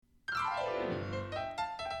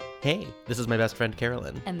Hey, this is my best friend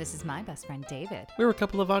Carolyn. And this is my best friend David. We're a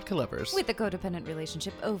couple of vodka lovers. With a codependent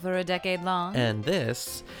relationship over a decade long. And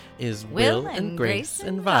this is Will and Grace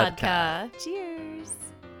and Vodka. Cheers.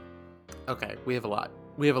 Okay, we have a lot.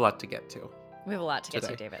 We have a lot to get to. We have a lot to get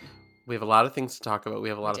Today. to, David. We have a lot of things to talk about. We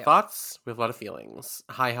have a lot of thoughts. We have a lot of feelings.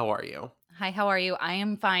 Hi, how are you? Hi, how are you? I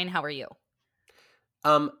am fine. How are you?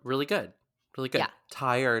 Really good. Really good. Yeah.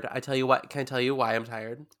 Tired. I tell you what, can I tell you why I'm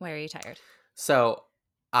tired? Why are you tired? So,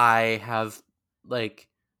 I have, I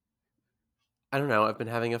don't know, I've been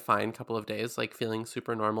having a fine couple of days, feeling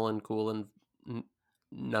super normal and cool and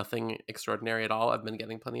nothing extraordinary at all. I've been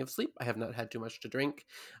getting plenty of sleep. I have not had too much to drink.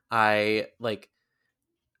 I've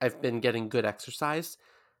been getting good exercise.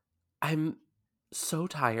 I'm so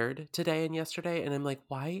tired today and yesterday, and I'm like,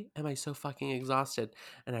 why am I so fucking exhausted?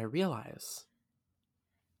 And I realize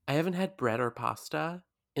I haven't had bread or pasta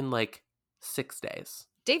in 6 days.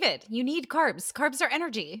 David, you need carbs. Carbs are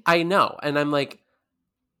energy. I know. And I'm like,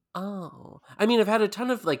 oh. I mean, I've had a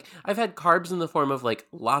ton of, I've had carbs in the form of,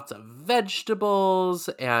 lots of vegetables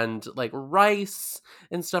and, rice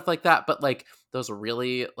and stuff like that. But, those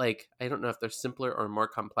really, I don't know if they're simpler or more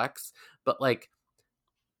complex. But,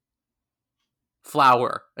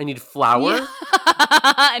 flour. I need flour.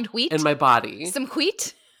 Yeah. And wheat. In my body. Some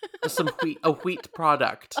wheat. A wheat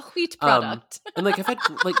product. A wheat product. And I've had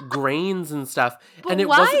grains and stuff. But and it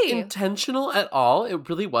why? wasn't intentional at all. It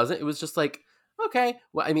really wasn't. It was just okay.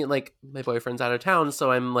 Well, I mean, my boyfriend's out of town,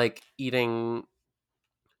 so I'm eating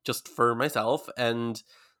just for myself. And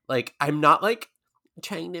I'm not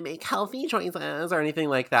trying to make healthy choices or anything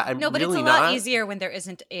like that. I'm No, but really it's a lot not. easier when there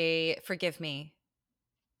isn't a, forgive me,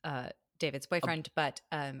 David's boyfriend, but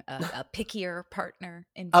a pickier partner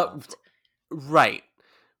involved.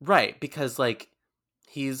 Right, because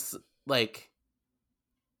he's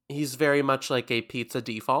he's very much a pizza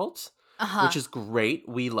default, which is great.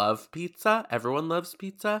 We love pizza. Everyone loves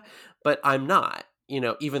pizza, but I'm not,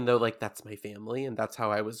 even though that's my family and that's how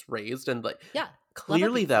I was raised. And Yeah.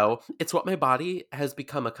 clearly though, it's what my body has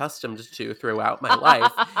become accustomed to throughout my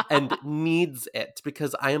life and needs it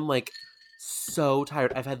because I am so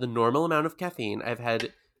tired. I've had the normal amount of caffeine. I've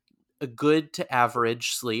had a good to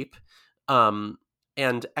average sleep.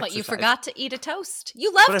 And exercise. But you forgot to eat a toast.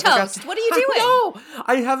 You love toast. What are you doing? No,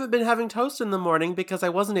 I haven't been having toast in the morning because I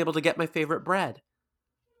wasn't able to get my favorite bread.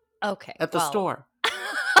 Okay. At the store.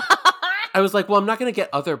 I was like, well, I'm not going to get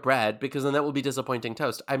other bread because then that will be disappointing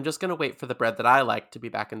toast. I'm just going to wait for the bread that I like to be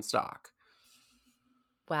back in stock.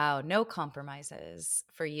 Wow, no compromises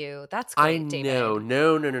for you. That's great, David.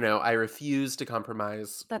 No. I refuse to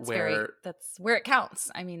compromise. That's where it counts.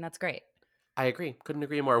 I mean, that's great. I agree. Couldn't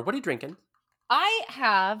agree more. What are you drinking? I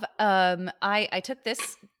have I took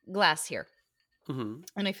this glass here and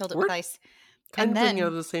I filled it with ice. Kind of drinking out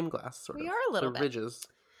of the same glass, sort of. We are a little bit. Ridges.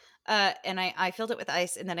 And I filled it with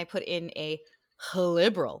ice and then I put in a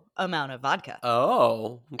liberal amount of vodka.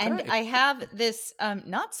 Oh. Okay. And I have this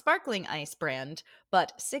not sparkling ice brand,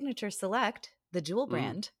 but Signature Select, the jewel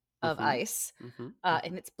brand of ice.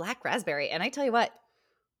 And it's black raspberry. And I tell you what,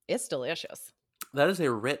 it's delicious. That is a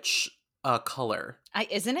rich color.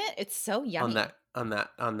 Isn't it? It's so yummy. On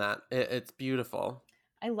that. It's beautiful.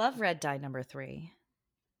 I love red dye number 3.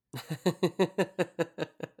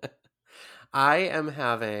 I am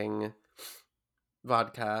having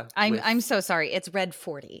vodka. I'm so sorry. It's red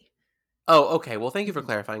 40. Oh, okay. Well, thank you for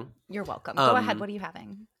clarifying. You're welcome. Go ahead. What are you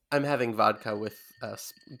having? I'm having vodka with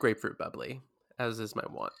grapefruit bubbly, as is my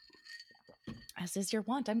want. As is your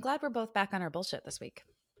want. I'm glad we're both back on our bullshit this week.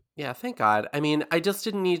 Yeah, thank God. I mean, I just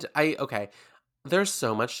didn't need... Okay, there's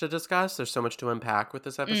so much to discuss. There's so much to unpack with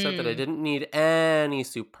this episode that I didn't need any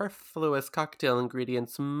superfluous cocktail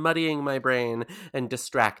ingredients muddying my brain and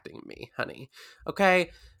distracting me, honey.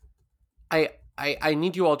 Okay? I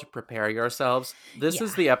need you all to prepare yourselves. This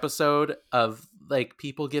is the episode of,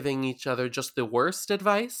 people giving each other just the worst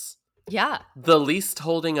advice. Yeah. The least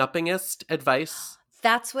holding-uppingest advice.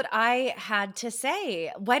 That's what I had to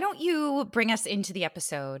say. Why don't you bring us into the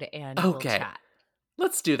episode and we'll chat?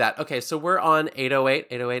 Let's do that. Okay, so we're on 808,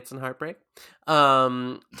 808s and Heartbreak,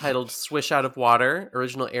 titled Swish Out of Water,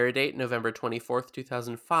 original air date November 24th,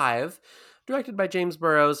 2005, directed by James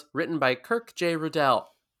Burrows, written by Kirk J. Rudell.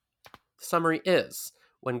 The summary is,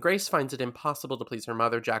 when Grace finds it impossible to please her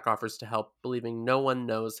mother, Jack offers to help, believing no one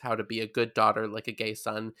knows how to be a good daughter like a gay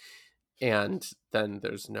son, and then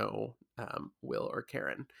there's no Will or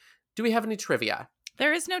Karen. Do we have any trivia?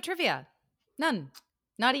 There is no trivia. None.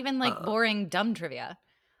 Not even boring, dumb trivia.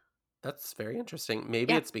 That's very interesting.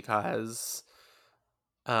 Maybe it's because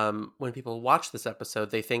when people watch this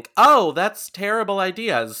episode, they think, oh, that's terrible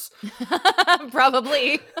ideas.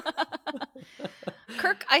 Probably.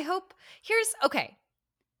 Kirk, I hope okay.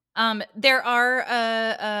 There are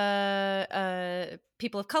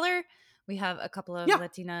people of color. We have a couple of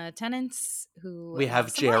Latina tenants who we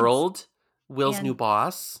have some Gerald, lines. Will's And new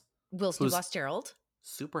boss. Will's new boss, Gerald.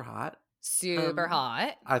 Super hot. Super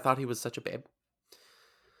hot. I thought he was such a babe.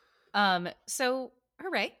 So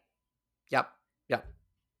hooray. Yep.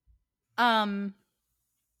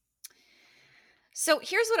 So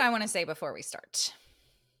here's what I want to say before we start.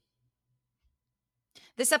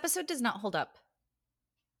 This episode does not hold up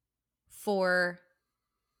for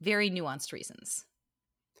very nuanced reasons.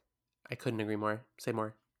 I couldn't agree more. Say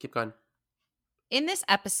more. Keep going. In this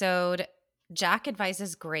episode, Jack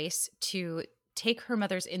advises Grace to take her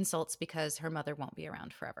mother's insults because her mother won't be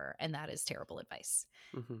around forever. And that is terrible advice.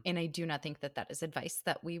 Mm-hmm. And I do not think that is advice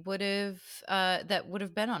that we would have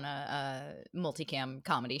been on a multicam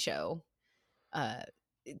comedy show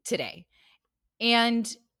today.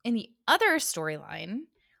 And in the other storyline,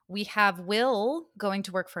 we have Will going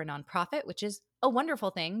to work for a nonprofit, which is a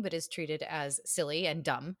wonderful thing, but is treated as silly and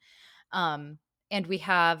dumb. And we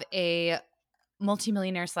have a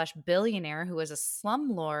multimillionaire / billionaire who is a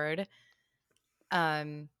slumlord.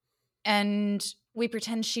 And we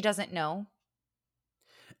pretend she doesn't know.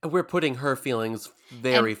 We're putting her feelings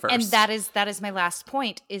first. And that is my last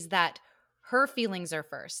point, is that her feelings are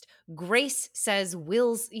first. Grace says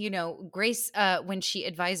Grace, when she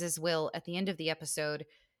advises Will at the end of the episode,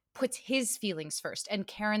 puts his feelings first and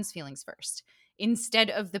Karen's feelings first instead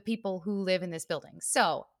of the people who live in this building.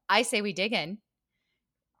 So I say we dig in.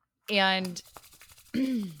 And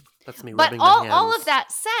that's me. But all of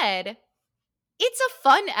that said, it's a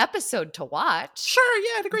fun episode to watch. Sure,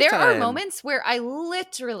 yeah, I had a great time. There are moments where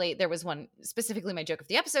there was one, specifically my joke of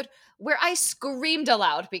the episode, where I screamed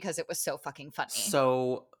aloud because it was so fucking funny.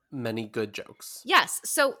 So many good jokes. Yes,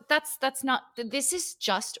 so that's not, this is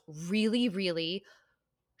just really, really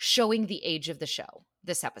showing the age of the show,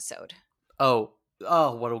 this episode. Oh,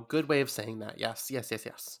 what a good way of saying that. Yes.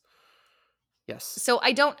 So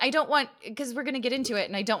I don't want, because we're going to get into it,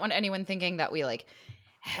 and I don't want anyone thinking that we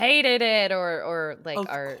hated it or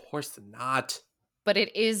of course not. But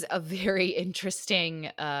it is a very interesting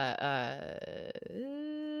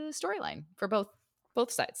storyline for both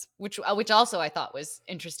sides, which also I thought was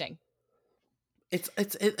interesting.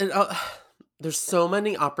 There's so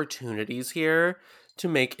many opportunities here to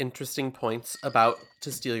make interesting points about,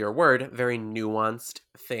 to steal your word, very nuanced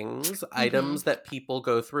things, items that people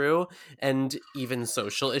go through, and even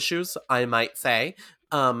social issues, I might say.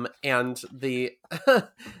 And the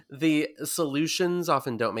the solutions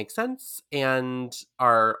often don't make sense and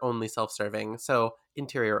are only self-serving. So,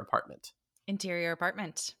 interior apartment.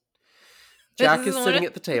 Jack is sitting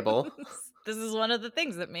at the table. This is one of the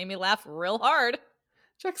things that made me laugh real hard.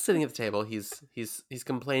 Jack's sitting at the table. He's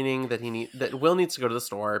complaining that Will needs to go to the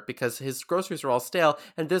store because his groceries are all stale,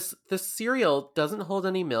 and this cereal doesn't hold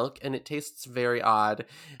any milk and it tastes very odd.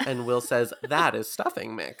 And Will says, "That is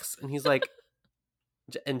stuffing mix," and he's like,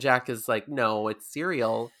 and Jack is like, "No, it's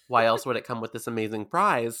cereal. Why else would it come with this amazing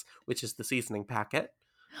prize, which is the seasoning packet?"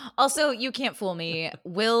 Also, you can't fool me.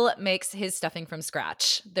 Will makes his stuffing from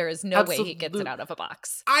scratch. There is no way he gets it out of a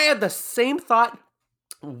box. I had the same thought.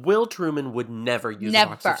 Will Truman would never use a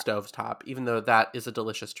box of stovetop, even though that is a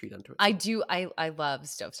delicious treat unto itself. I do. I love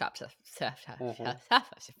stovetop stuff.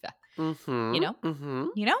 Mm-hmm. You know? Mm-hmm.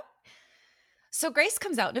 You know? So Grace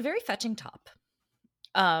comes out in a very fetching top.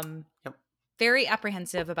 Yep. Very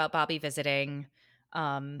apprehensive about Bobby visiting.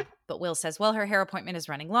 But Will says, well, her hair appointment is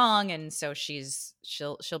running long, and so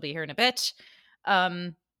she'll be here in a bit.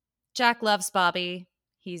 Jack loves Bobby.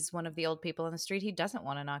 He's one of the old people on the street he doesn't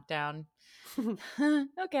want to knock down.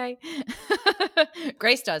 Okay.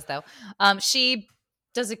 Grace does, though. She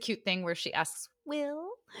does a cute thing where she asks Will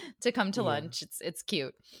to come to lunch. It's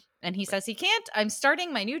cute. And he says he can't. I'm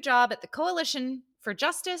starting my new job at the Coalition for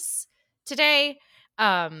Justice today.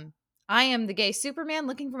 I am the gay Superman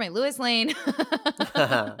looking for my Lois Lane.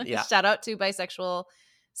 Yeah. Shout out to bisexual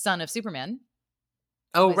son of Superman.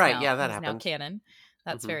 Oh, right. Yeah, that happened. Now canon.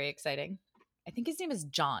 That's very exciting. I think his name is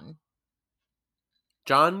John.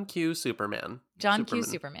 John Q. Superman. Q.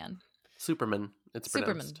 Superman. Superman. It's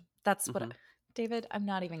pronounced. Superman. That's what David, I'm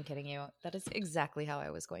not even kidding you. That is exactly how I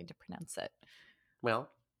was going to pronounce it. Well,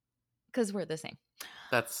 because we're the same.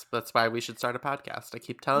 That's why we should start a podcast. I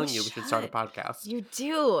keep telling you we should start a podcast. You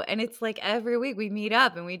do. And it's like every week we meet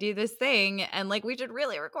up and we do this thing, and we should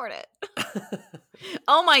really record it.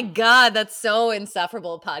 Oh my God, that's so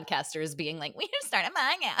insufferable. Podcasters being like, we should start a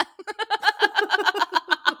podcast.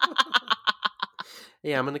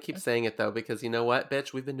 Yeah, I'm going to keep saying it though, because you know what,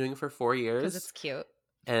 bitch? We've been doing it for 4 years. Because it's cute.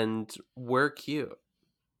 And we're cute.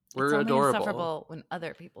 We're it's only adorable. insufferable when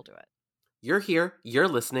other people do it. You're here. You're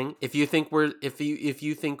listening. If you think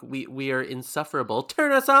we are insufferable,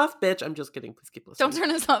 turn us off, bitch. I'm just kidding. Please keep listening. Don't turn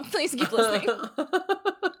us off. Please keep listening.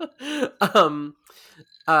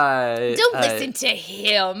 Don't listen to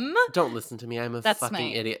him. Don't listen to me. I'm a That's fucking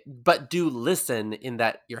my... idiot. But do listen in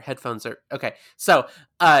that your headphones are okay. So,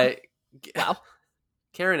 wow.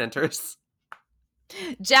 Karen enters.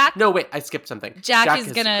 Jack. No, wait, I skipped something. Jack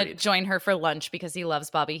is gonna join her for lunch because he loves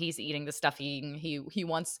Bobby. He's eating the stuff he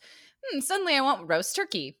wants. Suddenly, I want roast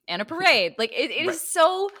turkey and a parade. Like it Right. is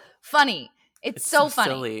so funny. It's so funny.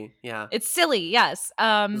 Silly. Yeah, it's silly. Yes.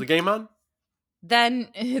 Is the game on? Then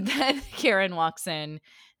Karen walks in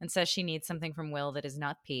and says she needs something from Will that is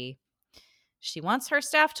not pee. She wants her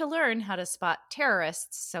staff to learn how to spot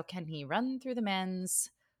terrorists. So can he run through the men's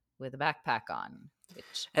with a backpack on?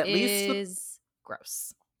 Which At least is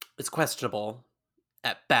gross. It's questionable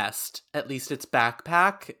at best. At least it's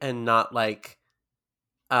backpack and not like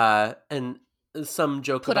and some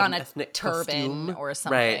joke put about on an a ethnic turban costume. or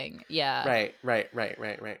something. Right. Yeah.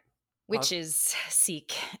 Right. Which is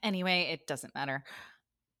Sikh. Anyway, it doesn't matter.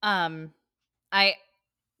 Karen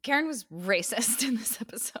was racist in this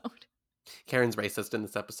episode. Karen's racist in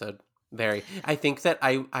this episode. Very. I think that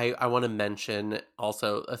I want to mention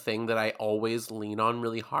also a thing that I always lean on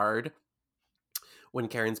really hard when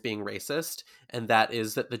Karen's being racist, and that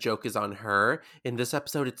is that the joke is on her. In this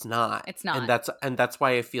episode, it's not. It's not. And that's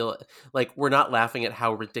why I feel like we're not laughing at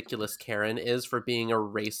how ridiculous Karen is for being a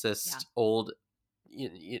racist old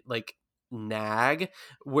like nag.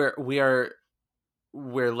 We're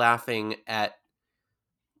laughing at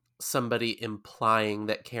somebody implying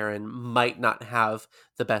that Karen might not have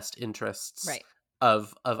the best interests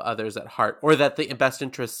of others at heart, or that the best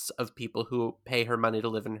interests of people who pay her money to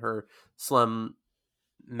live in her slum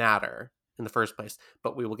matter in the first place.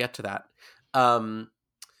 But we will get to that.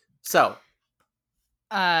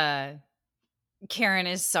 Karen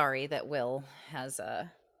is sorry that Will has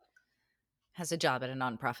a job at a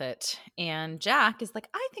nonprofit, and Jack is like,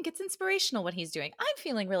 I think it's inspirational what he's doing. I'm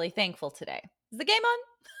feeling really thankful today. Is the game on?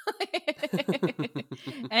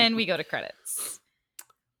 And we go to credits.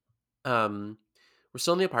 We're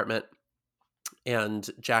still in the apartment, and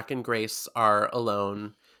Jack and Grace are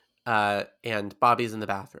alone, and Bobby's in the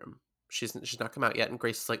bathroom. She's not come out yet, and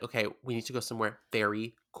Grace is like, okay, we need to go somewhere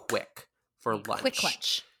very quick for lunch. Quick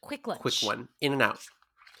lunch. Quick one. In and out.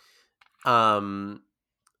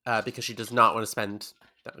 Because she does not want to spend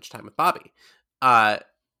that much time with Bobby.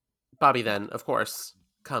 Bobby then, of course,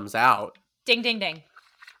 comes out. Ding, ding, ding.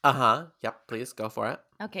 Uh-huh. Yep, please, go for it.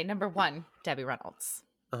 Okay, number 1, Debbie Reynolds.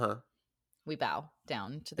 Uh-huh. We bow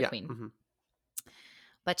down to the queen. Mm-hmm.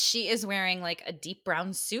 But she is wearing like a deep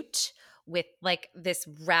brown suit with like this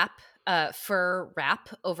fur wrap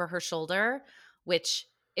over her shoulder, which,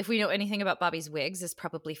 if we know anything about Bobby's wigs, is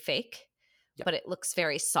probably fake, but it looks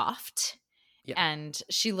very soft. Yeah. And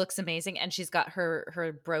she looks amazing. And she's got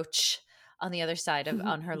her brooch on the other side of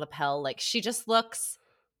on her lapel. Like, she just looks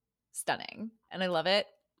stunning. And I love it.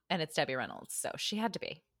 And it's Debbie Reynolds. So she had to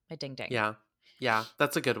be a ding ding. Yeah. Yeah.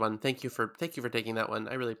 That's a good one. Thank you for taking that one.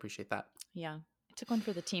 I really appreciate that. Yeah. I took one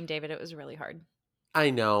for the team, David. It was really hard. I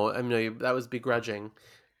know that was begrudging.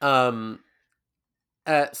 So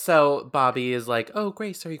Bobby is like, oh,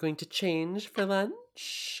 Grace, are you going to change for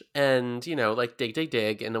lunch? And, like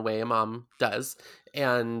dig in a way a mom does.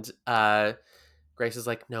 And Grace is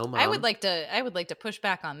like, no, Mom. I would like to push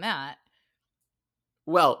back on that.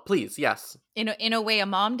 Well, please, yes. In a way a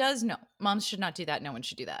mom does? No. Moms should not do that. No one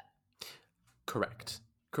should do that. Correct.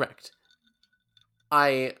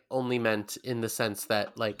 I only meant in the sense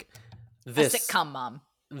that, like, this sitcom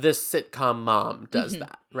mom does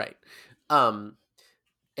that, right?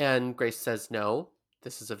 And Grace says, no,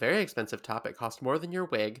 this is a very expensive top. It cost more than your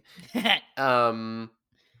wig. And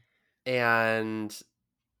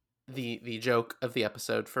the joke of the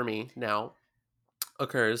episode for me now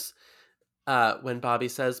occurs when Bobby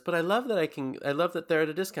says, but I love that they're at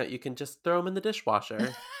a discount. You can just throw them in the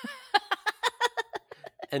dishwasher.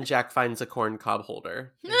 And Jack finds a corn cob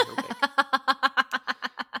holder in her wig.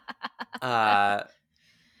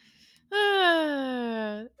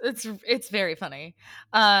 It's very funny.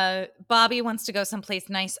 Bobby wants to go someplace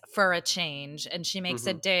nice for a change, and she makes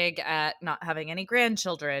a dig at not having any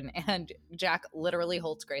grandchildren, and Jack literally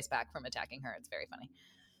holds Grace back from attacking her. It's very funny.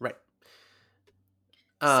 Right.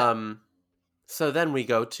 So then we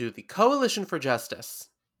go to the Coalition for Justice,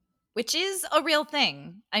 which is a real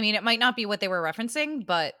thing. I mean, it might not be what they were referencing,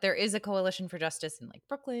 but there is a Coalition for Justice in like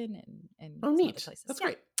Brooklyn and some other places. That's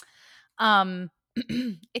great.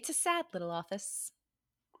 It's a sad little office.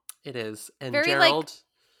 It is. And very Gerald,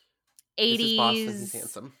 80s. Is his boss, and he's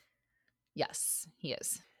handsome. Yes, he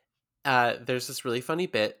is. There's this really funny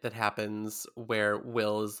bit that happens where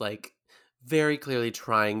Will is like very clearly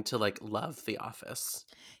trying to like love the office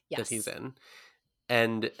that he's in,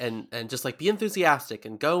 and just like be enthusiastic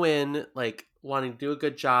and go in like wanting to do a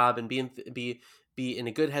good job and be in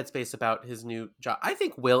a good headspace about his new job. I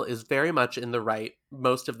think Will is very much in the right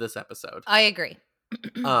most of this episode. I agree.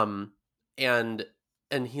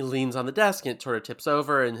 And he leans on the desk and it sort of tips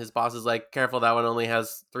over, and his boss is like, "Careful, that one only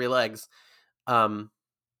has 3 legs."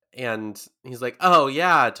 And he's like, "Oh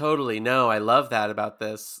yeah, totally. No, I love that about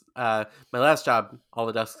this. My last job, all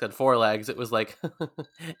the desks had 4 legs. It was like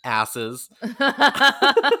asses."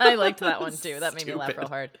 I liked that one too. That made me laugh real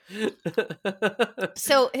hard.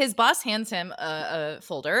 So his boss hands him a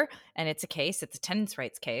folder, and it's a case. It's a tenants'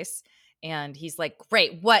 rights case. And he's like,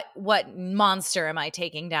 "Great, what monster am I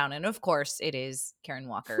taking down?" And of course, it is Karen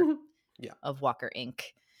Walker of Walker Inc.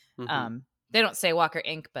 Mm-hmm. They don't say Walker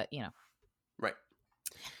Inc., but you know. Right.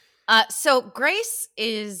 So Grace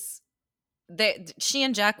is she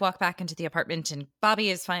and Jack walk back into the apartment, and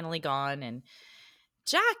Bobby is finally gone. And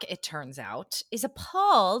Jack, it turns out, is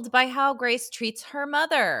appalled by how Grace treats her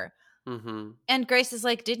mother. Mm-hmm. And Grace is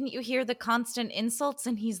like, "Didn't you hear the constant insults?"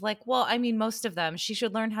 And he's like, "Well, I mean, most of them. She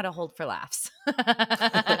should learn how to hold for laughs."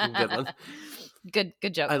 Good one. Good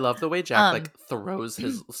joke. I love the way Jack like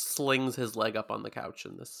slings his leg up on the couch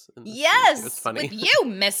in this yes, scene. It's funny. With you,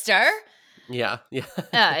 mister. Yeah.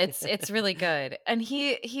 It's really good. And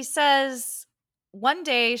he says, "One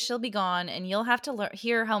day she'll be gone, and you'll have to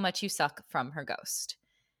hear how much you suck from her ghost."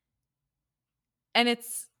 And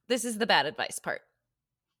this is the bad advice part.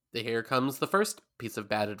 Here comes the first piece of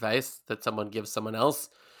bad advice that someone gives someone else.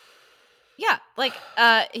 Yeah, like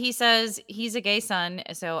he says he's a gay son,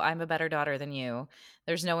 so I'm a better daughter than you.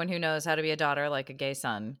 There's no one who knows how to be a daughter like a gay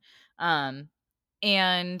son. And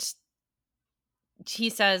he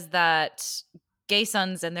says that gay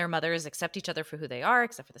sons and their mothers accept each other for who they are,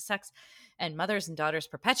 except for the sex, and mothers and daughters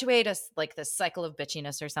perpetuate like this cycle of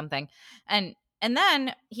bitchiness or something. And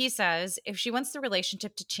then he says if she wants the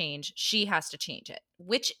relationship to change, she has to change it,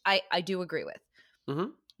 which I do agree with. Mm-hmm.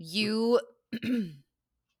 You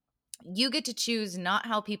get to choose not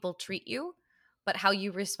how people treat you, but how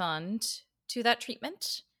you respond to that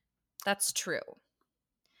treatment. That's true.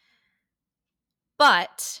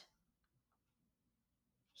 But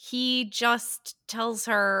he just tells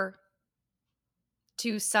her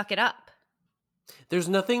to suck it up. There's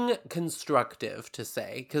nothing constructive to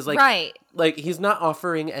say because, right. Like he's not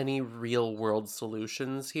offering any real world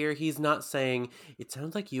solutions here. He's not saying it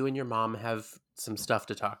sounds like you and your mom have some stuff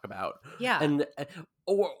to talk about. Yeah. And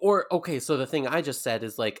or okay, so the thing I just said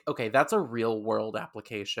is like, okay, that's a real world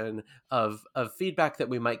application of feedback that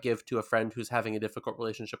we might give to a friend who's having a difficult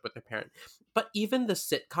relationship with their parent. But even the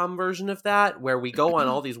sitcom version of that, where we go on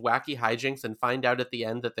all these wacky hijinks and find out at the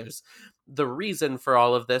end that there's the reason for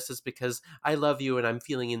all of this is because I love you and I'm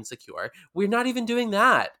feeling insecure. We're not even doing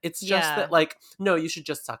that. It's just that like, no, you should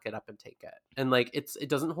just suck it up and take it. And like it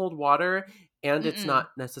doesn't hold water, and it's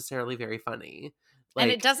not necessarily very funny. Like,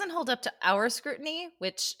 and it doesn't hold up to our scrutiny,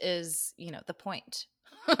 which is, the point.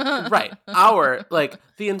 Right. The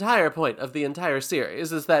entire point of the entire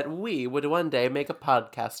series is that we would one day make a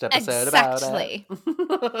podcast episode about it.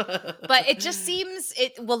 But it just seems,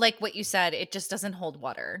 like what you said, it just doesn't hold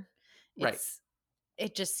water. Right.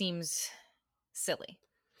 It just seems silly.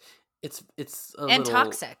 It's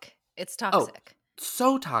toxic. It's toxic. Oh,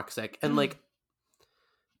 so toxic. And like,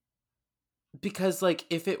 because like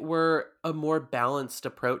if it were a more balanced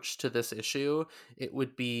approach to this issue, it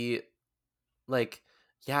would be like,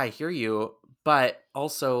 yeah, I hear you, but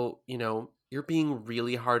also, you're being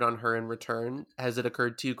really hard on her in return. Has it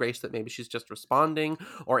occurred to you, Grace, that maybe she's just responding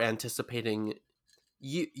or anticipating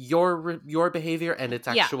your behavior, and it's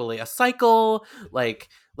actually a cycle? Like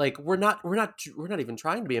we're not even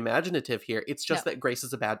trying to be imaginative here. It's just that Grace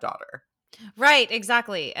is a bad daughter. Right,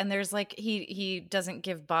 exactly. And there's like he doesn't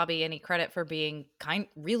give Bobby any credit for being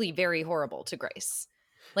really very horrible to Grace.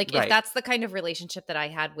 Like if that's the kind of relationship that I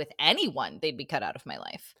had with anyone, they'd be cut out of my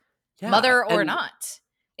life. Yeah, mother or not.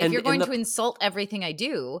 If you're going to insult everything I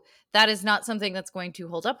do, that is not something that's going to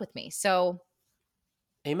hold up with me. So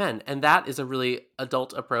amen. And that is a really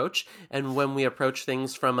adult approach. And when we approach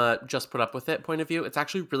things from a just put up with it point of view, it's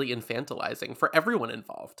actually really infantilizing for everyone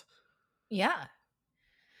involved. Yeah.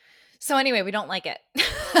 So anyway, we don't like it.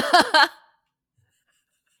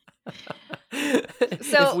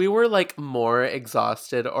 If we were like more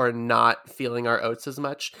exhausted or not feeling our oats as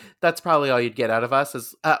much, that's probably all you'd get out of us.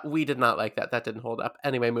 Is we did not like that. That didn't hold up.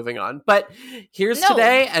 Anyway, moving on. But here's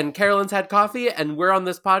today, and Carolyn's had coffee, and we're on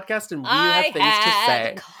this podcast, and we have things to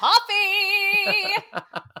say. Coffee.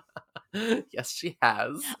 Yes, she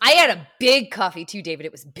has. I had a big coffee too, David.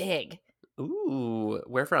 It was big. Ooh,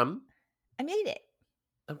 where from? I made it.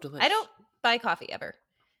 Oh, delicious. I don't buy coffee ever.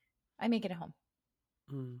 I make it at home.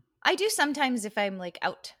 I do sometimes if I'm like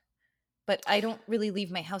out, but I don't really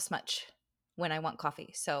leave my house much when I want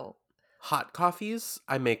coffee. So hot coffees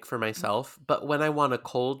I make for myself, but when I want a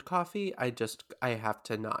cold coffee, I can't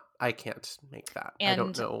make that. And I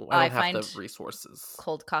don't know. I don't have the resources.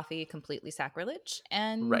 Cold coffee completely sacrilege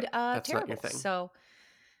and That's terrible. Not your thing. So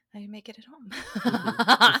I make it at home.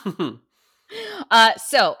 Mm-hmm.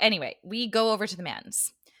 So anyway, we go over to the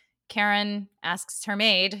man's. Karen asks her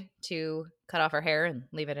maid to cut off her hair and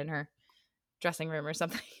leave it in her dressing room or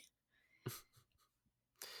something.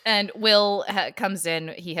 And Will comes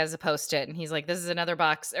in. He has a Post-it, and he's like, this is another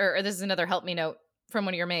box, or this is another help me note from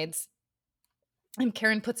one of your maids. And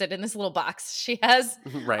Karen puts it in this little box she has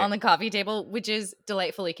on the coffee table, which is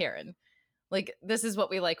delightfully Karen. Like, this is what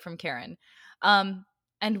we like from Karen.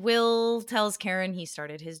 And Will tells Karen he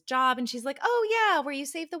started his job, and she's like, oh, yeah, where you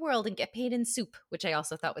save the world and get paid in soup, which I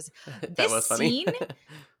also thought was that was funny. Scene,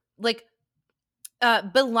 like,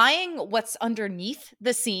 belying what's underneath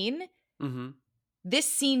the scene. Mm-hmm. This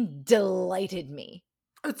scene delighted me.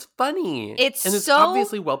 It's funny. It's so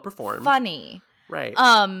obviously well performed. Funny. Right.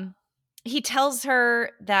 He tells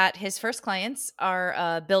her that his first clients are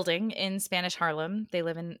a building in Spanish Harlem. They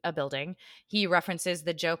live in a building. He references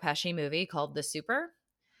the Joe Pesci movie called The Super.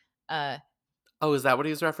 Is that what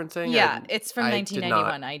he was referencing? Yeah, it's from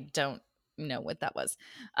 1991. I don't know what that was.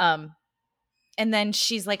 And then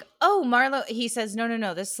she's like, oh, Marlo. He says,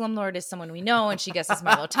 no, this slumlord is someone we know. And she guesses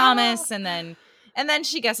Marlo Thomas. And then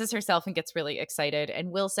she guesses herself and gets really excited.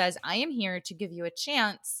 And Will says, I am here to give you a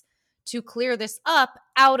chance to clear this up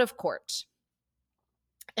out of court.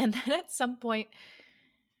 And then at some point,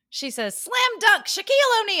 she says, slam dunk,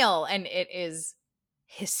 Shaquille O'Neal. And it is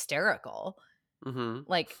hysterical. Mm-hmm.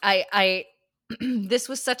 Like, I this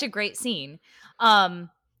was such a great scene. And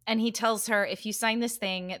he tells her, if you sign this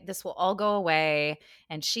thing, this will all go away.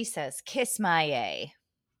 And she says, kiss my A.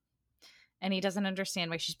 And he doesn't understand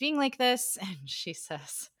why she's being like this. And she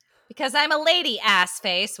says, because I'm a lady, ass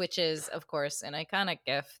face, which is, of course, an iconic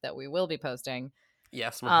gif that we will be posting.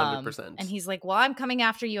 Yes, 100%. And he's like, well, I'm coming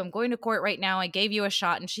after you. I'm going to court right now. I gave you a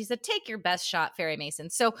shot. And she said, take your best shot, Fairy Mason.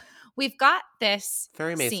 So we've got this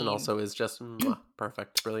Fairy Mason scene. Also is just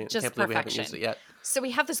perfect. Brilliant. Just Can't believe we haven't used it yet. So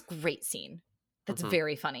we have this great scene that's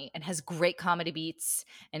very funny and has great comedy beats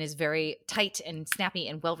and is very tight and snappy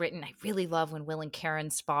and well written. I really love when Will and Karen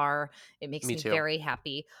spar. It makes me very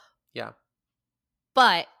happy. Yeah.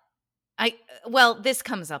 But this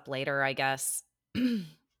comes up later, I guess. The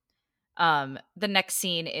next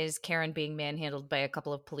scene is Karen being manhandled by a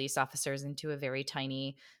couple of police officers into a very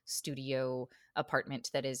tiny studio apartment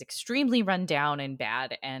that is extremely run down and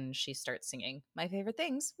bad. And she starts singing My Favorite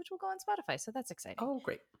Things, which will go on Spotify. So that's exciting. Oh,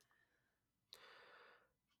 great.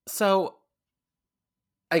 So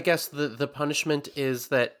I guess the punishment is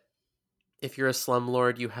that if you're a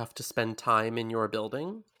slumlord, you have to spend time in your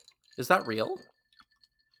building. Is that real?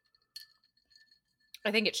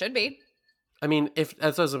 I think it should be. I mean,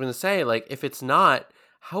 as I was going to say, like, if it's not,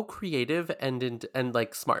 how creative and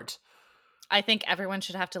like smart. I think everyone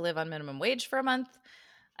should have to live on minimum wage for a month.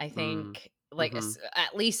 I think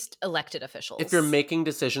at least elected officials. If you're making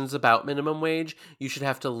decisions about minimum wage, you should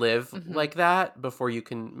have to live like that before you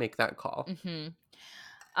can make that call.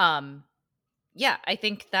 Yeah, I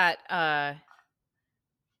think that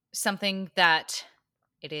something that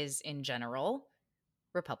it is in general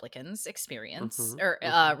Republicans experience or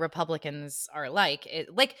Republicans are like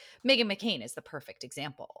Meghan McCain is the perfect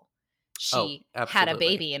example. She had a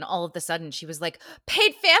baby and all of a sudden she was like,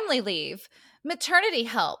 paid family leave, maternity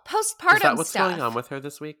help, postpartum Is that what's stuff. going on with her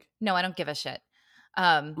this week? No, I don't give a shit.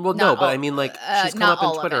 I mean, like, she's come up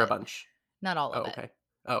on Twitter a bunch. Not all of it. Okay.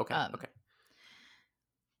 Oh, okay. Okay.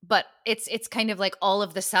 But it's kind of like all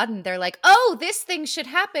of the sudden they're like, oh, this thing should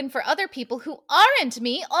happen for other people who aren't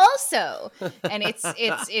me also. And it's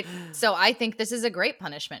so I think this is a great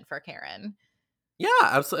punishment for Karen. Yeah,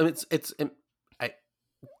 absolutely. I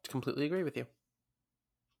completely agree with you.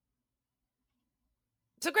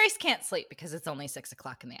 So Grace can't sleep because it's only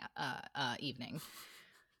 6:00 in the evening.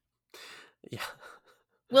 Yeah.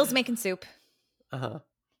 Will's making soup.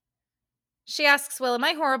 She asks Will, am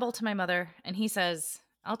I horrible to my mother? And he says,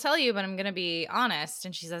 I'll tell you, but I'm going to be honest.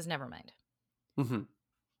 And she says, never mind.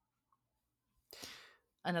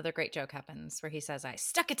 another great joke happens where he says, I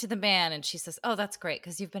stuck it to the man. And she says, oh, that's great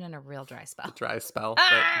because you've been in a real dry spell. A dry spell.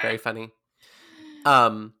 Very funny.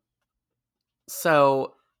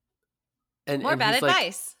 So, and more bad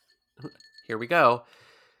advice. Like, here we go.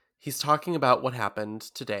 He's talking about what happened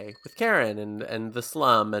today with Karen and the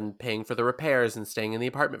slum and paying for the repairs and staying in the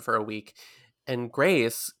apartment for a week. And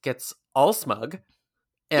Grace gets all smug.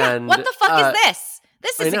 And what the fuck is this?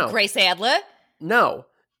 This isn't Grace Adler. No.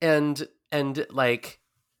 And like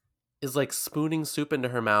is like spooning soup into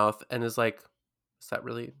her mouth and is like, is that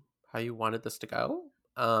really how you wanted this to go?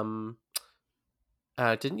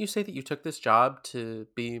 Didn't you say that you took this job to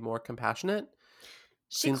be more compassionate?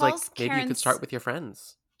 Seems like maybe you could start with your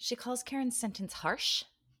friends. She calls Karen's sentence harsh.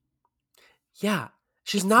 Yeah.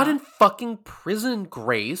 She's not in fucking prison,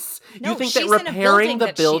 Grace. No, you think that repairing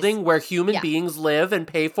the building where human beings live and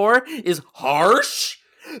pay for is harsh?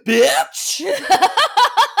 Bitch!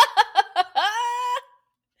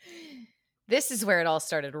 This is where it all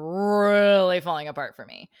started really falling apart for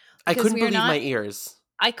me. I couldn't believe my ears.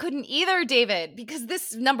 I couldn't either, David, because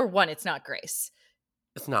this, number one, it's not Grace.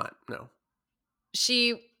 It's not, no.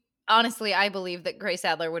 Honestly, I believe that Grace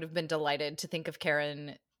Adler would have been delighted to think of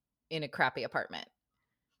Karen in a crappy apartment.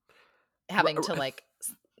 Having to, like,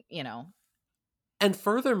 you know. And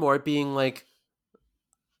furthermore, being like,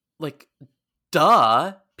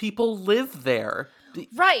 duh, people live there.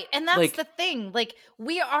 Right, and that's the thing. Like,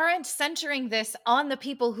 we aren't centering this on the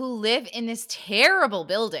people who live in this terrible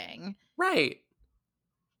building. Right.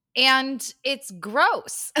 And it's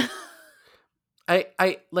gross.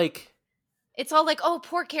 I like... It's all like, oh,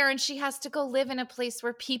 poor Karen, she has to go live in a place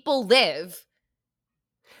where people live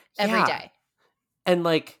every day. And,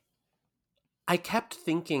 like, I kept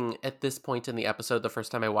thinking at this point in the episode, the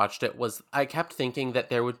first time I watched it, I kept thinking that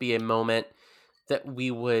there would be a moment that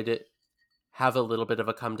we would have a little bit of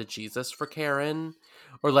a come to Jesus for Karen.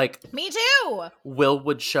 Or, like... Me too! Will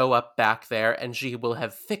would show up back there and she will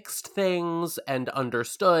have fixed things and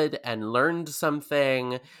understood and learned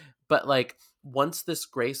something. But, like... Once this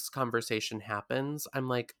Grace conversation happens, I'm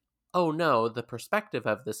like, oh no, the perspective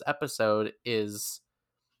of this episode is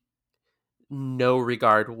no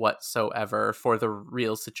regard whatsoever for the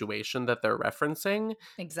real situation that they're referencing.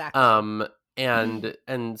 Exactly.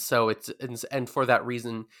 And so and for that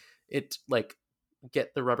reason, it like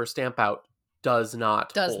get the rubber stamp out does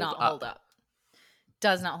not hold up.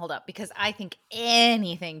 Does not hold up because I think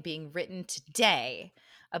anything being written today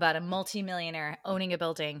about a multimillionaire owning a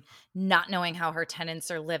building, not knowing how her tenants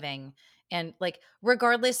are living. And like,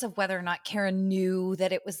 regardless of whether or not Karen knew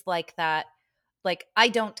that it was like that, like, I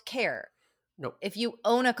don't care. No. If you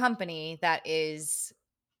own a company that is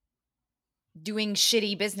doing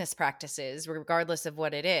shitty business practices, regardless of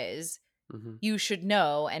what it is, you should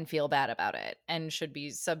know and feel bad about it and should be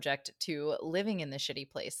subject to living in the shitty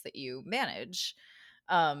place that you manage.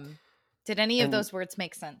 Did any of those words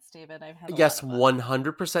make sense, David? I've had yes,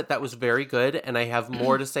 100%. That was very good, and I have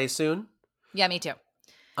more to say soon. Yeah, me too.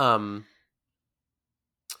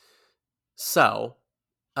 So,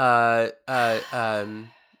 my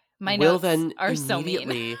Will notes then are so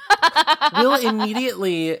mean. Will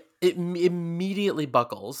immediately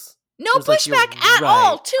buckles. No pushback like, at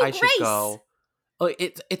all to I Grace. Should go. Oh,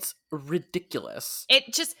 it's ridiculous.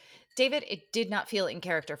 David, it did not feel in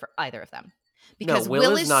character for either of them. Because no,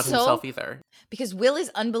 Will is not himself either. Because Will is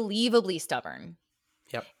unbelievably stubborn.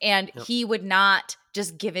 Yep. And he would not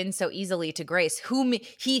just give in so easily to Grace, whom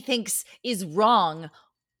he thinks is wrong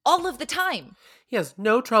all of the time. He has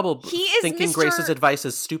no trouble thinking Grace's advice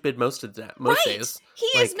is stupid most days. He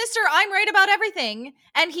is Mr. I'm right about everything.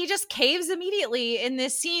 And he just caves immediately in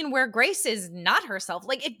this scene where Grace is not herself.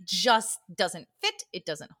 Like, it just doesn't fit. It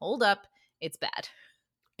doesn't hold up. It's bad.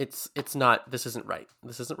 It's not. This isn't right.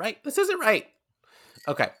 This isn't right.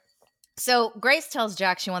 Okay. So Grace tells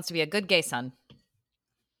Jack she wants to be a good gay son.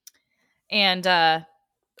 And ding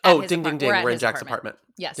ding ding. We're in Jack's apartment.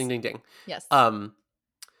 Yes. Ding ding ding. Yes.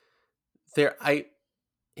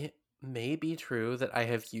 It may be true that I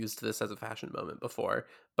have used this as a fashion moment before,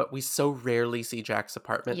 but we so rarely see Jack's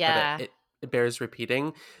apartment that it bears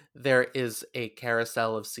repeating. There is a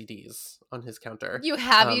carousel of CDs on his counter. You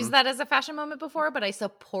have used that as a fashion moment before, but I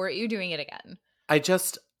support you doing it again.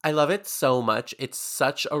 I love it so much. It's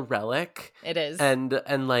such a relic. It is. And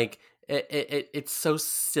like it's so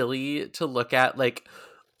silly to look at, like,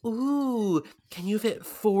 ooh, can you fit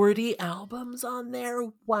 40 albums on there?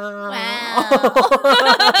 Wow.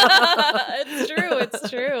 It's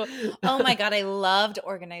true. Oh my God, I loved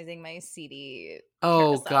organizing my CD.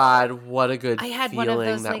 Oh carousel. God, what a good I had feeling one of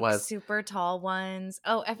those that was. Super tall ones.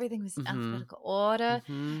 Oh, everything was in alphabetical order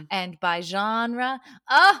and by genre.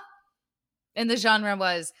 Oh, And the genre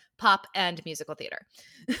was pop and musical theater.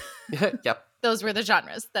 Yep. Those were the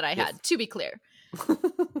genres that I had, to be clear.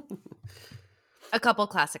 A couple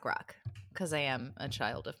classic rock, because I am a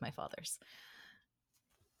child of my father's.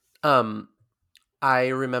 I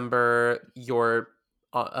remember your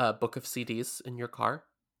book of CDs in your car.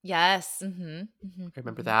 Yes. Mm-hmm. Mm-hmm. I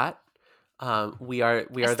remember that. We are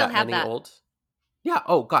that many that. old. Yeah.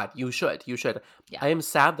 Oh God, you should. Yeah. I am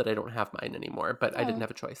sad that I don't have mine anymore, but I didn't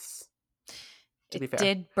have a choice. To be fair, it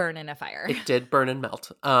did burn in a fire. It did burn and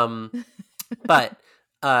melt. But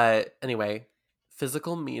anyway,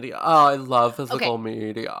 physical media. Oh, I love physical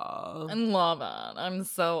media. I love it. I'm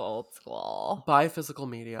so old school. Buy physical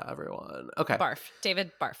media, everyone. Okay. Barf.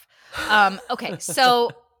 David, barf. Okay,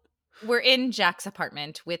 so we're in Jack's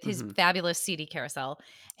apartment with his fabulous CD carousel,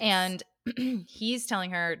 and he's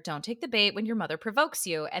telling her, don't take the bait when your mother provokes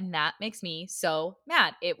you, and that makes me so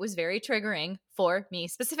mad. It was very triggering for me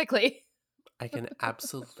specifically. I can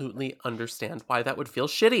absolutely understand why that would feel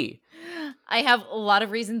shitty. I have a lot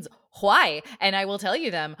of reasons why, and I will tell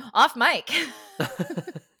you them off mic.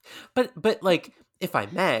 But like, if I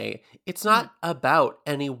may, it's not about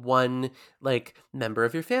any one like member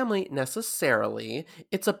of your family necessarily.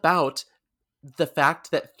 It's about the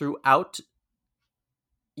fact that throughout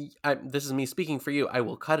this is me speaking for you. I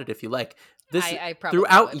will cut it if you like. I probably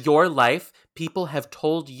throughout would. Your life, people have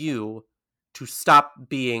told you to stop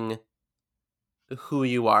being who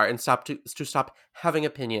you are and to stop having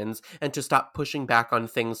opinions and to stop pushing back on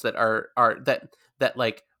things that are that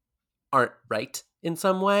like aren't right in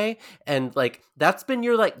some way. And like that's been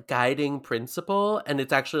your like guiding principle, and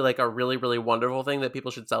it's actually like a really, really wonderful thing that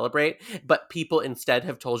people should celebrate. But people instead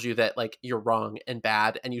have told you that like you're wrong and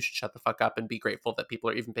bad and you should shut the fuck up and be grateful that people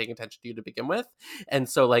are even paying attention to you to begin with. And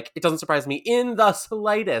so like it doesn't surprise me in the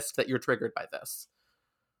slightest that you're triggered by this.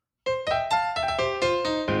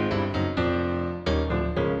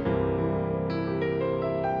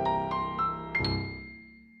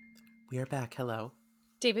 We are back. Hello.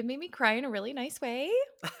 David made me cry in a really nice way.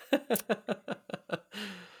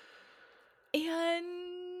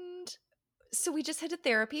 And so we just had to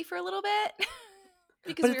therapy for a little bit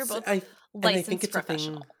because we were both licensed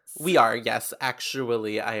professionals. We are, yes.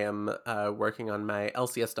 Actually, I am working on my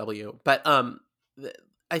LCSW. But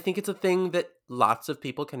I think it's a thing that lots of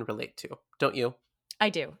people can relate to. Don't you? I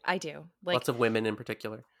do. Like, lots of women in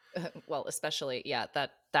particular. Well, especially, yeah,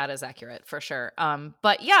 that is accurate for sure.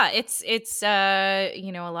 But yeah, it's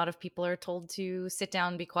you know, a lot of people are told to sit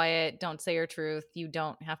down, be quiet, don't say your truth. You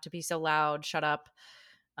don't have to be so loud. Shut up.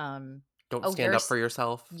 Don't stand up for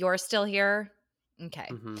yourself. You're still here. Okay.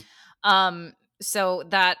 Mm-hmm. So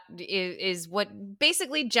that is what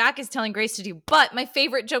basically Jack is telling Grace to do. But my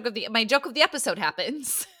favorite joke of the episode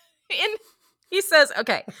happens. And he says,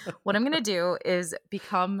 okay, what I'm going to do is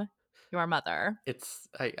become your mother. It's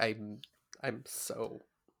I'm so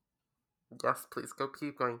yes, please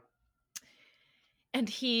keep going. And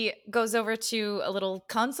he goes over to a little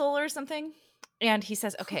console or something, and he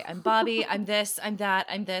says, "Okay, I'm Bobby. I'm this. I'm that.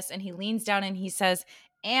 I'm this." And he leans down and he says,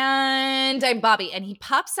 "And I'm Bobby." And he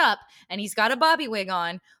pops up, and he's got a Bobby wig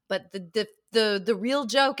on. But the real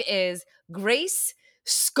joke is Grace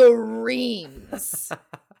screams.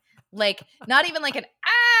 Like, not even like an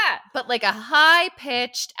but like a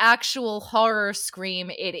high-pitched actual horror scream.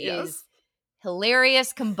 It is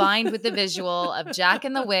hilarious combined with the visual of Jack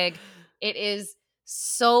in the wig. It is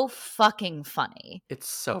so fucking funny. It's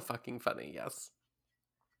so fucking funny, yes.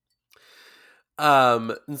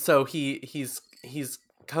 And so he's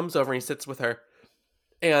comes over and he sits with her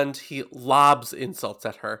and he lobs insults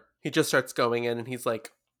at her. He just starts going in and he's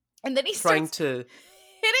like, and then he's trying to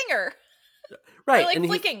hitting her. Right. Or like and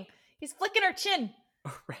flicking. He's flicking her chin.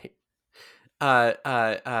 Right.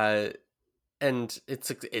 And it's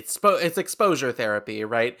exposure therapy,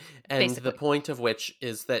 right? And basically, the point of which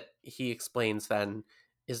is that he explains then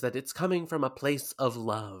is that it's coming from a place of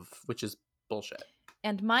love, which is bullshit.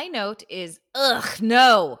 And my note is, ugh,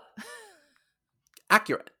 no.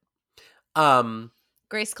 Accurate.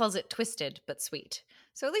 Grace calls it twisted but sweet.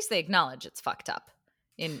 So at least they acknowledge it's fucked up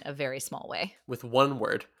in a very small way. With one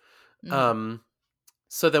word. Mm-hmm.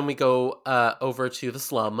 So then we go over to the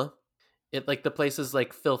slum. It like the place is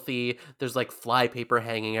like filthy. There's like fly paper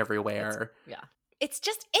hanging everywhere. It's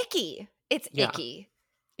just icky. It's icky.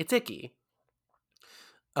 It's icky.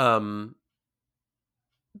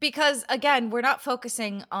 Because again, we're not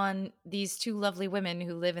focusing on these two lovely women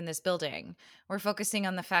who live in this building. We're focusing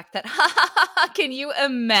on the fact that Can you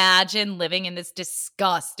imagine living in this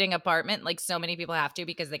disgusting apartment like so many people have to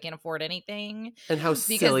because they can't afford anything? And how because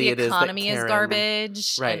silly it is that economy is Karen,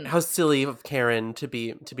 garbage. right? And How silly of Karen to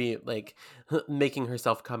be like making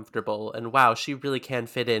herself comfortable, and wow, she really can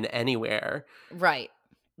fit in anywhere. right.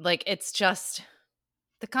 Like it's just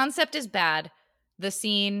the concept is bad. The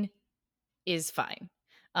scene is fine.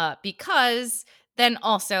 Because then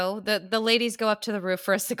also the ladies go up to the roof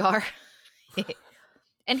for a cigar.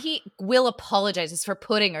 And he will apologizes for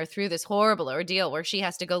putting her through this horrible ordeal where she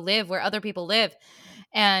has to go live where other people live.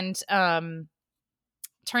 And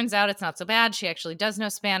turns out it's not so bad. She actually does know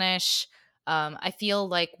Spanish. I feel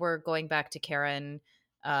like we're going back to Karen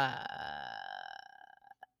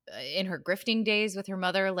in her grifting days with her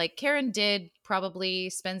mother. Like Karen did probably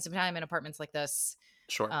spend some time in apartments like this.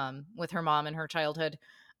 Sure. With her mom in her childhood.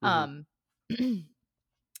 Mhm.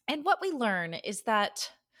 And what we learn is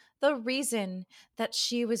that the reason that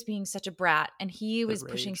she was being such a brat and he was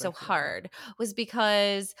pushing so hard was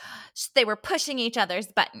because they were pushing each other's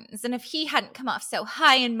buttons. And if he hadn't come off so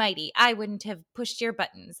high and mighty, I wouldn't have pushed your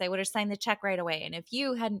buttons. I would have signed the check right away. And if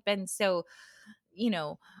you hadn't been so,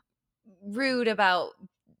 rude about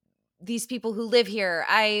these people who live here,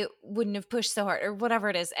 I wouldn't have pushed so hard or whatever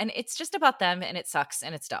it is. And it's just about them and it sucks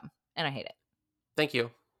and it's dumb and I hate it. Thank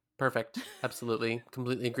you. Perfect. Absolutely.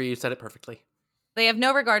 Completely agree. You said it perfectly. They have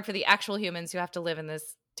no regard for the actual humans who have to live in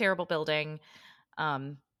this terrible building.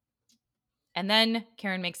 And then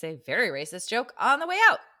Karen makes a very racist joke on the way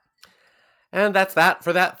out. And that's that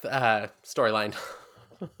for that storyline.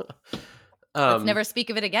 Let's never speak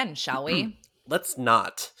of it again, shall we? Let's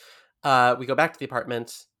not. We go back to the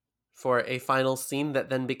apartment for a final scene that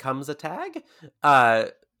then becomes a tag.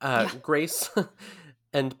 Grace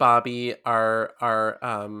and Bobby are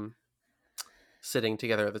sitting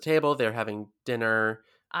together at the table. They're having dinner.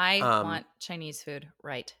 I want Chinese food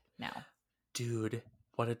right now. Dude,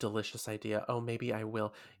 what a delicious idea. Oh, maybe I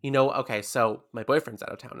will. Okay, so my boyfriend's out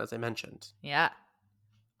of town, as I mentioned. Yeah.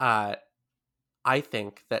 I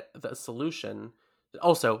think that the solution,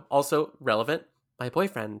 also relevant, my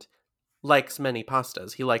boyfriend likes many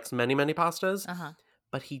pastas. He likes many, many pastas,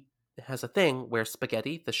 but he has a thing where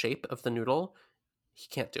spaghetti, the shape of the noodle, he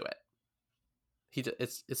can't do it.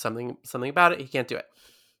 It's something about it. He can't do it.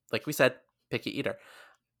 Like we said, picky eater.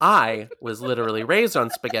 I was literally raised on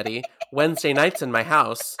spaghetti. Wednesday nights in my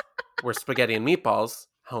house were spaghetti and meatballs,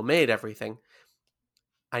 homemade everything.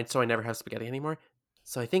 So I never have spaghetti anymore.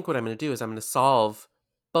 So I think what I'm going to do is I'm going to solve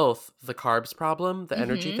both the carbs problem, the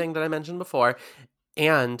energy thing that I mentioned before,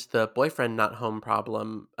 and the boyfriend not home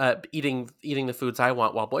problem, eating the foods I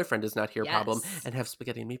want while boyfriend is not here problem, and have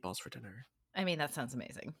spaghetti and meatballs for dinner. I mean, that sounds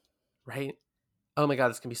amazing. Right? Oh my God,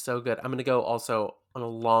 this can be so good. I'm going to go also on a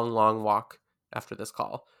long, long walk after this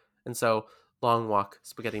call. And so, long walk,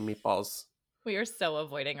 spaghetti and meatballs. We are so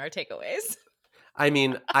avoiding our takeaways. I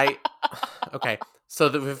mean, okay. So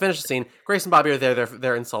we finished the scene. Grace and Bobby are there.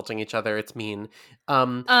 They're insulting each other. It's mean.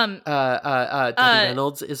 Debbie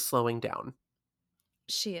Reynolds is slowing down.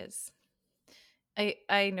 She is.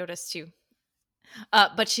 I noticed too.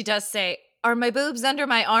 But she does say, "Are my boobs under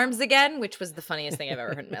my arms again?" Which was the funniest thing I've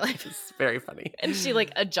ever heard in my life. It's very funny. And she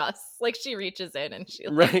adjusts, she reaches in and she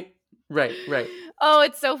right. Oh,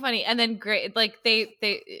 it's so funny. And then great,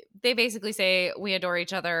 they basically say we adore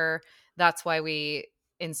each other. That's why we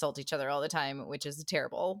insult each other all the time, which is a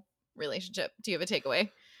terrible relationship. Do you have a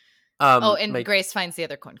takeaway? Grace finds the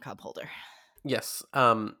other corn cob holder. Yes.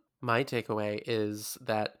 My takeaway is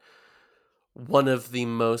that one of the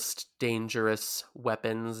most dangerous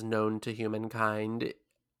weapons known to humankind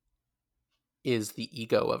is the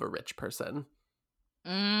ego of a rich person.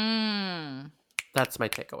 That's my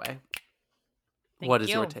takeaway. What is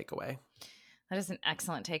your takeaway? That is an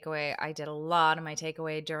excellent takeaway. I did a lot of my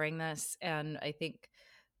takeaway during this, and I think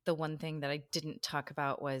the one thing that I didn't talk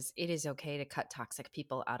about was it is okay to cut toxic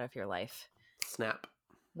people out of your life. Snap.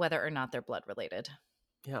 Whether or not they're blood related.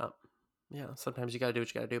 Yeah. Sometimes you gotta do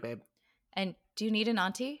what you gotta do, babe. And do you need an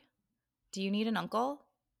auntie? Do you need an uncle?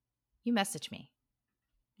 You message me.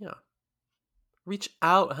 Yeah. Reach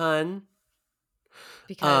out, hun.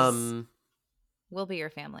 Because we'll be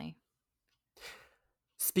your family.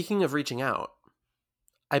 Speaking of reaching out,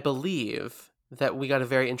 I believe that we got a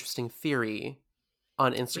very interesting theory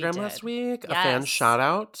on Instagram last week. Yes. A fan shout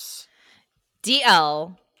out.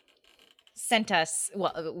 DL sent us,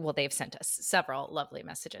 well, they've sent us several lovely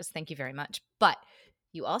messages. Thank you very much. But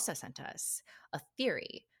you also sent us a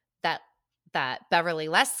theory that Beverly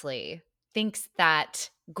Leslie thinks that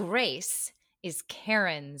Grace is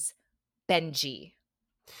Karen's Benji.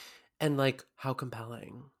 And how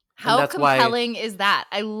compelling. How compelling is that?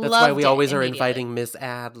 I love it. That's why we always are inviting Miss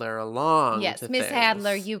Adler along. Yes, Miss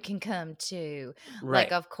Adler, you can come too.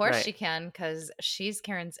 Right, like, of course she can, because she's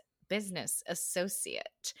Karen's business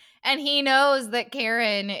associate. And he knows that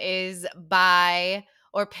Karen is bi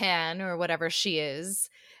or pan or whatever she is.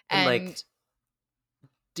 And like,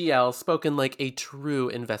 DL, spoken like a true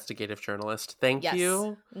investigative journalist. Thank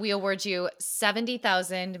you. We award you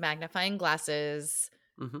 70,000 magnifying glasses.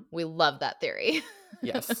 Mm-hmm. We love that theory.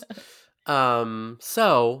 Yes.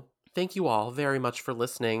 So thank you all very much for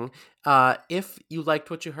listening. If you liked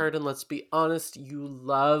what you heard, and let's be honest, you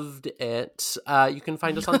loved it, you can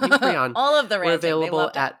find us on Patreon. All of the We're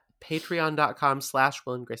available at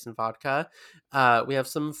patreon.com/Will and Grace and Vodka. We have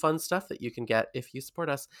some fun stuff that you can get if you support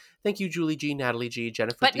us. Thank you, Julie G, Natalie G,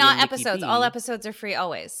 Jennifer but D, not and episodes. B. All episodes are free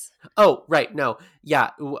always. Oh, right. No.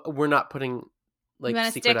 Yeah. We're not putting like you want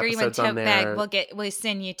a secret sticker, episodes you want on a there. tote bag, we'll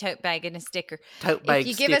send you a tote bag and a sticker. Tote bag if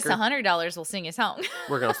you give us $100, we'll sing a song.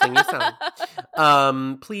 We're gonna sing you a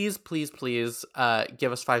song. Please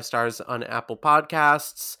give us 5 stars on Apple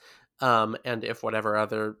Podcasts. And if whatever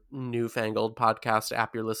other newfangled podcast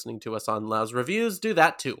app you're listening to us on allows reviews, do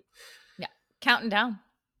that too. Yeah. Counting down.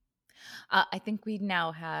 I think we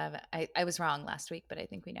now have, I was wrong last week, but I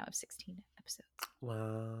think we now have 16 episodes.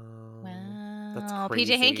 Wow. That's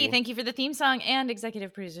crazy. PJ Hankey, thank you for the theme song, and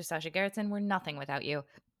executive producer Sasha Gerritsen. We're nothing without you.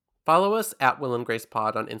 Follow us at Will and Grace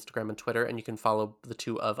Pod on Instagram and Twitter, and you can follow the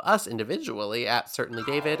two of us individually at Certainly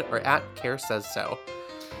David or at Care Says So.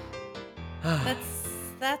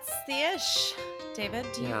 That's the ish. David,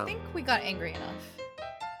 do you think we got angry enough?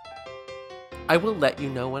 I will let you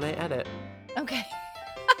know when I edit. Okay.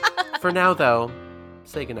 For now, though,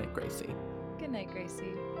 say goodnight, Gracie.